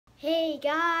Hey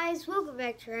guys, welcome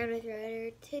back to Round with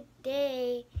Ryder.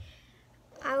 Today,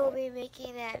 I will be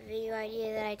making that video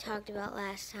idea that I talked about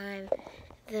last time.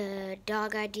 The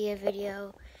dog idea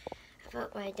video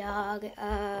about my dog.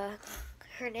 Her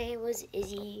name was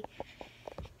Izzy.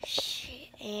 She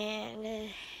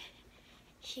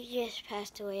just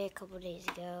passed away a couple days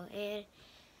ago. And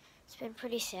it's been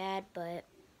pretty sad, but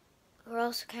we're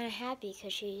also kind of happy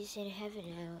because she's in heaven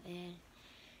now. And,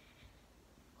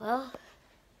 well,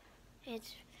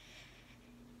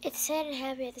 it's sad and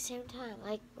happy at the same time.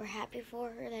 Like, we're happy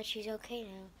for her that she's okay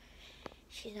now.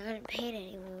 She's not in pain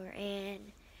anymore,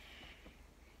 and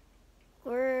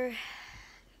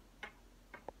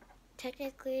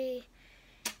technically,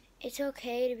 it's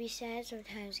okay to be sad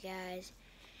sometimes, guys.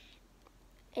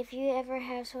 If you ever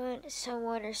have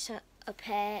someone or a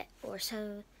pet or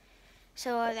someone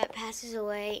that passes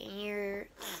away and you're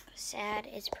sad,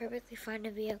 it's perfectly fine to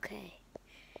be okay,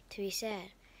 to be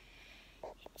sad.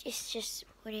 It's just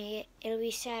when it'll be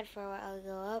sad for a while.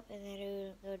 It'll go up, and then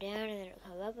it'll go down, and then it'll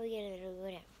come up again, and then it'll go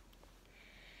down.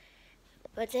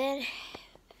 But then,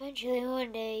 eventually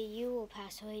one day, you will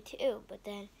pass away too. But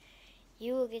then,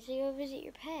 you will get to go visit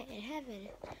your pet in heaven.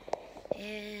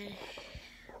 And,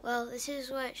 well, this is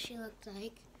what she looked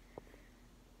like.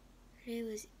 Her name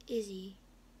was Izzy.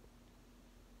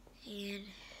 And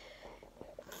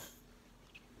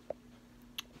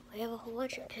we have a whole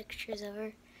bunch of pictures of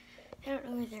her. I don't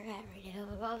know where they're at right now.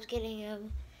 My mom's getting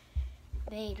them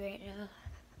made right now.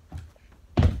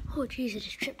 Oh, jeez, I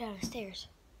just tripped down the stairs.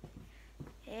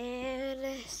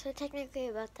 And so technically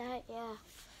about that,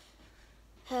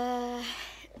 yeah.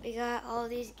 We got all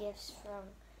these gifts from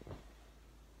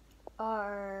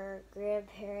our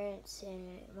grandparents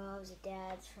and moms and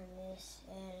dads from this.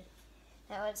 And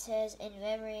that one says, in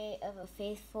memory of a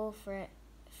faithful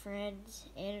friends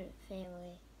and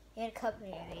family. And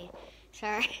company, I mean.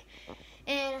 Sorry.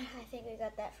 And I think we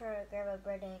got that from Grandma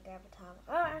Brenda and Grandpa Tom.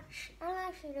 I don't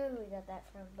actually know who we got that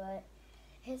from, but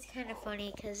it's kind of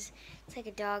funny because it's like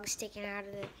a dog sticking out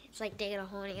of it's like digging a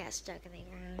hole and he got stuck in the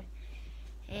ground.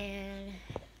 And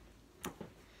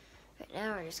right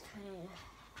now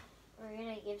we're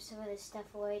going to give some of this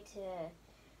stuff away to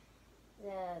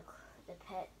the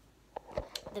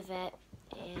vet.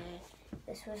 And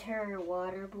this was her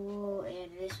water bowl,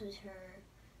 and this was her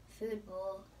food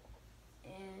bowl,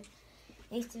 and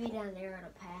it used to be down there on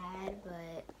a pad,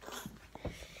 but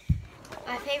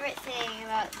my favorite thing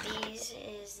about these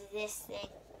is this thing,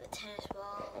 the tennis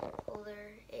ball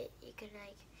holder. You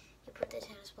put the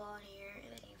tennis ball in here,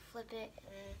 and then you flip it, and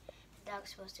then the dog's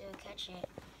supposed to go catch it.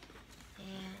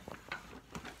 And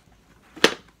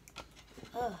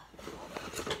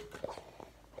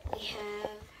we have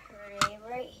her name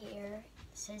right here.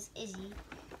 It says Izzy.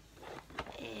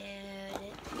 And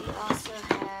we also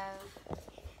have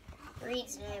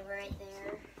Reed's name right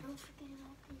there. Don't forget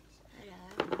about these. I know.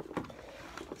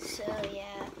 So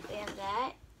yeah, we have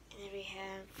that. And then we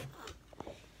have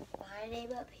my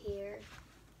name up here.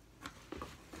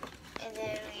 And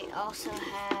then we also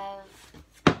have,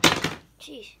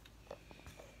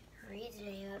 Reed's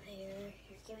name up here.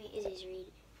 Here, give me Izzy's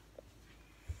Reed.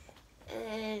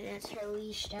 And that's her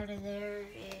leash down in there.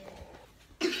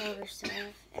 And all her stuff.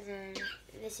 And then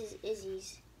this is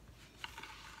Izzy's.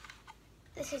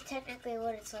 This is technically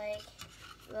what it's like,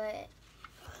 but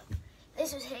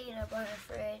this was hanging up on our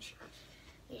fridge.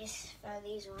 We just found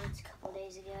these ones a couple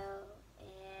days ago,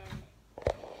 and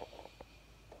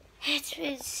it's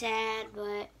been sad,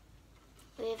 but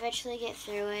we eventually get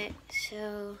through it,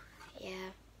 so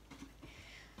yeah.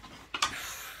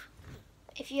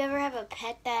 If you ever have a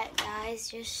pet that dies,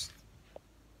 just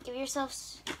give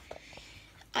yourself,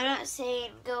 I'm not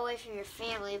saying go away from your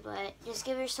family, but just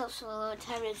give yourself some alone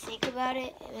time to think about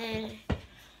it, and then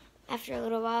after a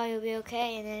little while you'll be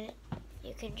okay, and then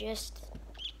you can just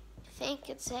think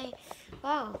and say,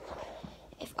 wow,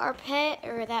 if our pet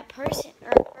or that person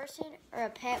or a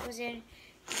pet was in,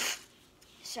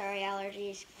 sorry,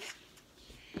 allergies,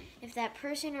 if that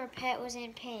person or pet was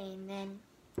in pain, then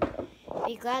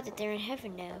be glad that they're in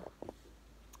heaven now.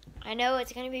 I know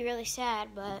it's going to be really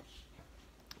sad, but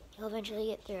you'll eventually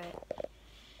get through it.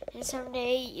 And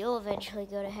someday, you'll eventually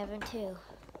go to heaven, too.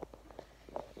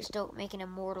 Just don't make an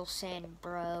immortal sin,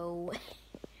 bro.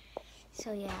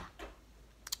 So, yeah.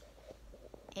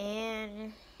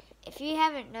 And if you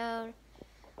haven't known,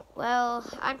 well,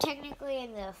 I'm technically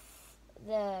in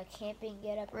the camping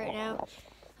get-up right now.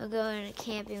 I'm going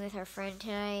camping with our friend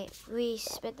tonight. We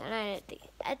spent the night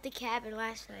at the cabin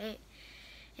last night.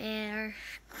 And our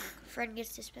friend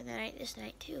gets to spend the night this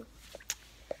night, too.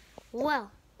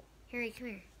 Well, Harry,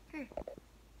 come here.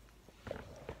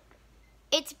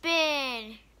 It's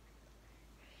been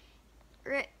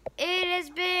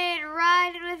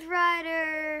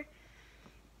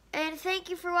And thank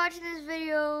you for watching this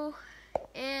video.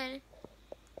 And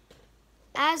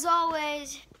as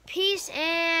always, peace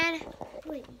and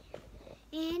wait.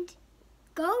 And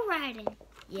go riding.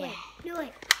 Yeah.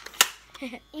 Wait.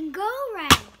 And go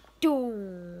riding.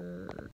 Doom.